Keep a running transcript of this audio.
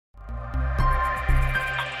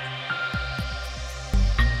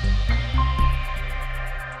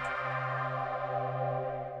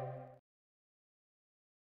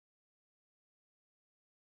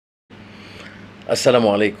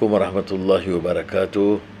Assalamualaikum warahmatullahi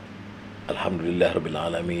wabarakatuh. Alhamdulillah Rabbil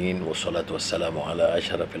Alameen. Wassalatu wassalamu ala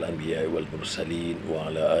ashrafil anbiya wal mursaleen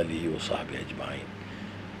wa ala alihi wa sahbihi ajma'in.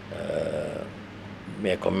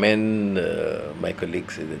 May I commend my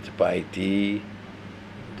colleagues at the IIIT,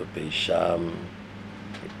 Dr. Hisham,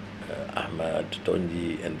 Ahmad,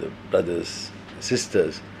 Tonji, and the brothers and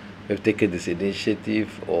sisters who have taken this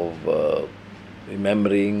initiative of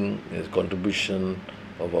remembering his contribution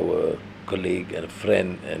of our colleague and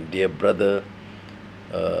friend and dear brother,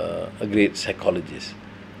 a great psychologist.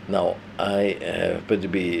 Now, I happen to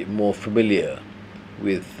be more familiar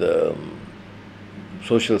with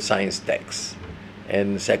social science texts,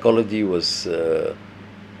 and psychology was a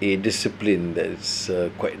discipline that is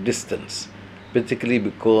quite distant, particularly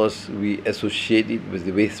because we associate it with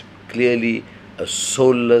the very clearly a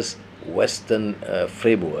soulless Western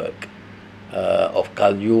framework of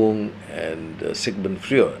Carl Jung and Sigmund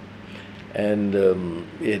Freud. And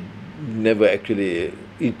it never actually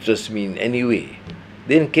interested me in any way.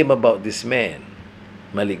 Then came about this man,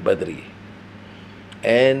 Malik Badri,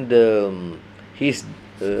 and his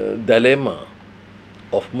dilemma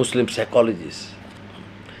of Muslim psychologists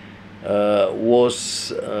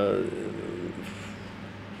was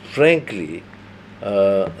frankly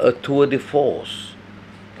a tour de force,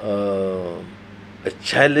 a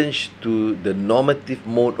challenge to the normative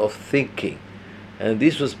mode of thinking. And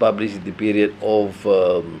this was published in the period of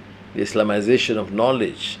the Islamization of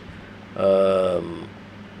knowledge,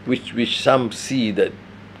 which some see that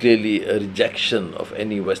clearly a rejection of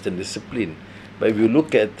any Western discipline. But if you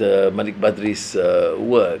look at Malik Badri's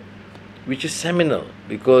work, which is seminal,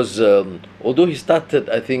 because although he started,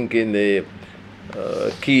 I think, in a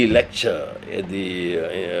key lecture at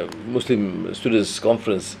the Muslim Students'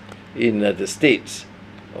 Conference in the States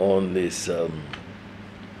on this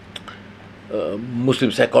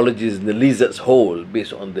Muslim psychologists in the lizard's hole,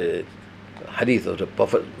 based on the hadith of the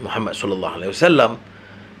Prophet Muhammad sallallahu alaihi wasallam,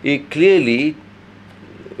 it clearly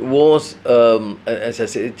was, as I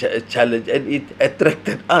said, a challenge, and it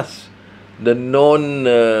attracted us, the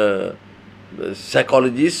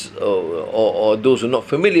non-psychologists or those who are not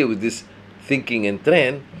familiar with this thinking and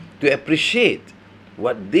trend, to appreciate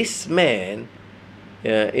what this man,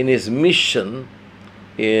 in his mission,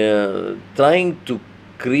 trying to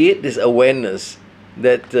create this awareness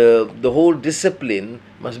that the whole discipline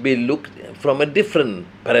must be looked from a different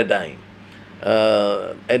paradigm.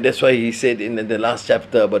 And that's why he said in the last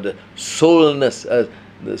chapter about the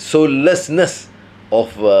the soullessness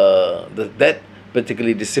of that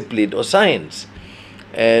particular discipline or science.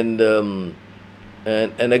 And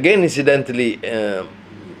again, incidentally,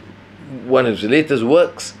 one of his latest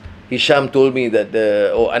works, Hisham told me that,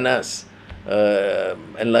 or Anas,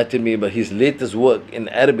 enlightened me about his latest work in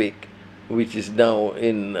Arabic, which is now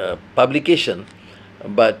in publication.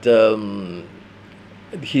 But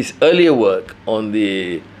his earlier work on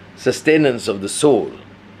the sustenance of the soul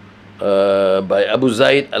by Abu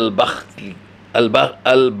Zaid al-Balkhi,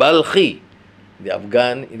 the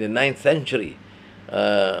Afghan, in the 9th century.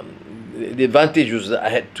 The advantage was that I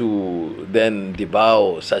had to then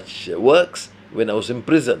devour such works when I was in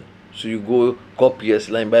prison. So you go copious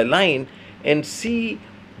line by line and see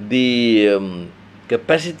the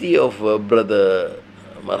capacity of Brother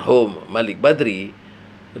Marhum Malik Badri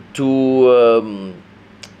to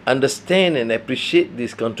understand and appreciate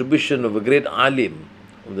this contribution of a great alim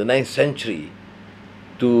of the 9th century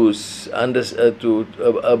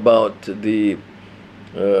about the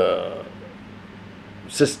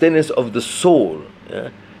sustenance of the soul,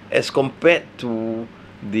 as compared to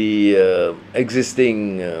the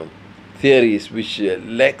existing theories which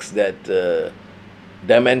lacks that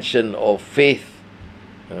dimension of faith,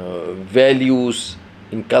 values,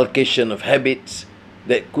 inculcation of habits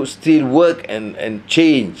that could still work and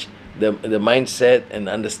change the mindset and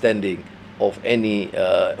understanding of any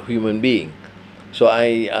human being. So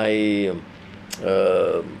I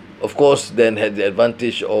of course, then had the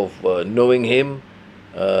advantage of knowing him,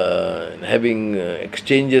 having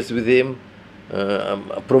exchanges with him,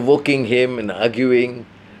 provoking him and arguing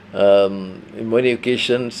in many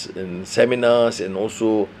occasions, in seminars, and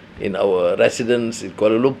also in our residence in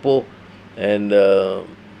Kuala Lumpur. And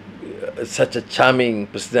such a charming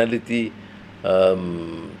personality,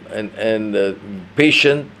 and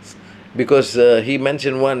patient, because he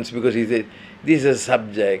mentioned once, because he said, this is a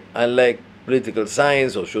subject, unlike political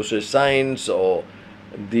science or social science or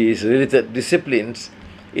these related disciplines,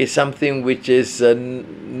 is something which is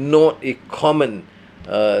not a common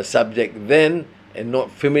subject then, and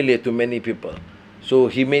not familiar to many people. So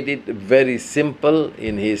he made it very simple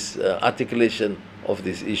in his articulation of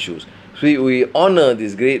these issues. So we honor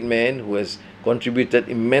this great man who has contributed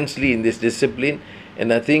immensely in this discipline.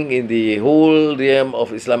 And I think in the whole realm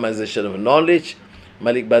of Islamization of knowledge,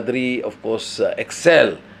 Malik Badri, of course,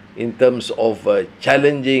 excel in terms of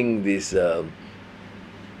challenging this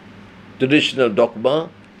traditional dogma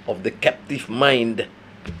of the captive mind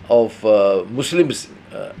of Muslims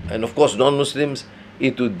and of course non-Muslims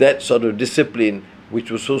into that sort of discipline which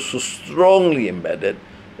was so strongly embedded,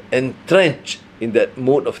 entrenched in that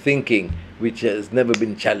mode of thinking which has never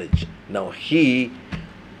been challenged. Now he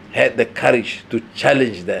had the courage to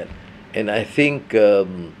challenge that, and I think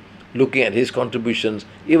looking at his contributions,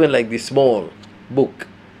 even like this small book,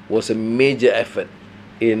 was a major effort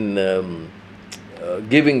in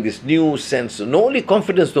giving this new sense, not only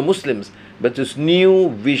confidence to Muslims, but this new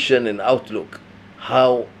vision and outlook,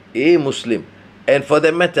 how a Muslim, and for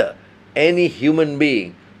that matter, any human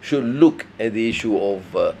being, should look at the issue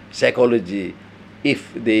of psychology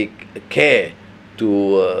if they care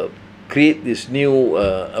to create this new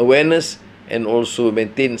awareness and also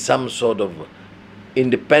maintain some sort of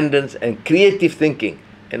independence and creative thinking.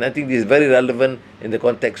 And I think this is very relevant in the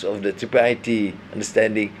context of the IIIT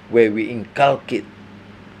understanding, where we inculcate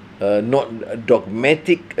not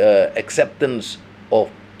dogmatic acceptance of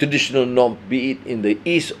traditional norms, be it in the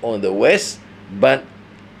East or in the West, but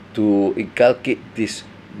to inculcate this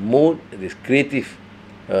mode, this creative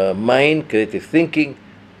mind, creative thinking,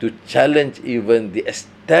 to challenge even the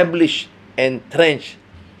established, entrenched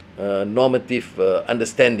normative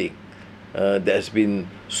understanding that has been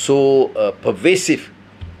so pervasive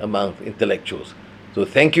among intellectuals. So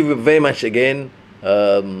thank you very much again,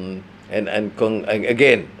 and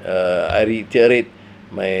again I reiterate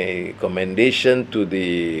my commendation to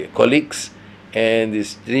the colleagues and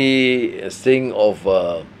this string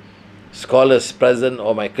of scholars present,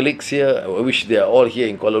 or my colleagues here. I wish they are all here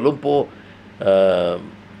in Kuala Lumpur,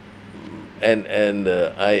 and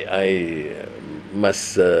I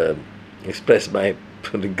must express my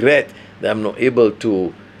regret that I'm not able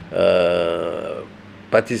to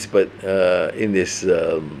participate in this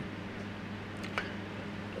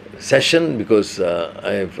session because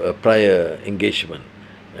I have a prior engagement,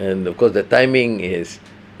 and of course the timing is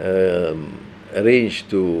arranged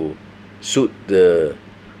to suit the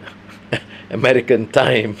American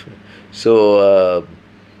time, so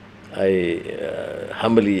I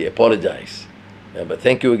humbly apologize, but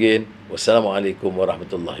thank you again. Wassalamu alaikum wa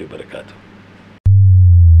rahmatullahi wa barakatuh.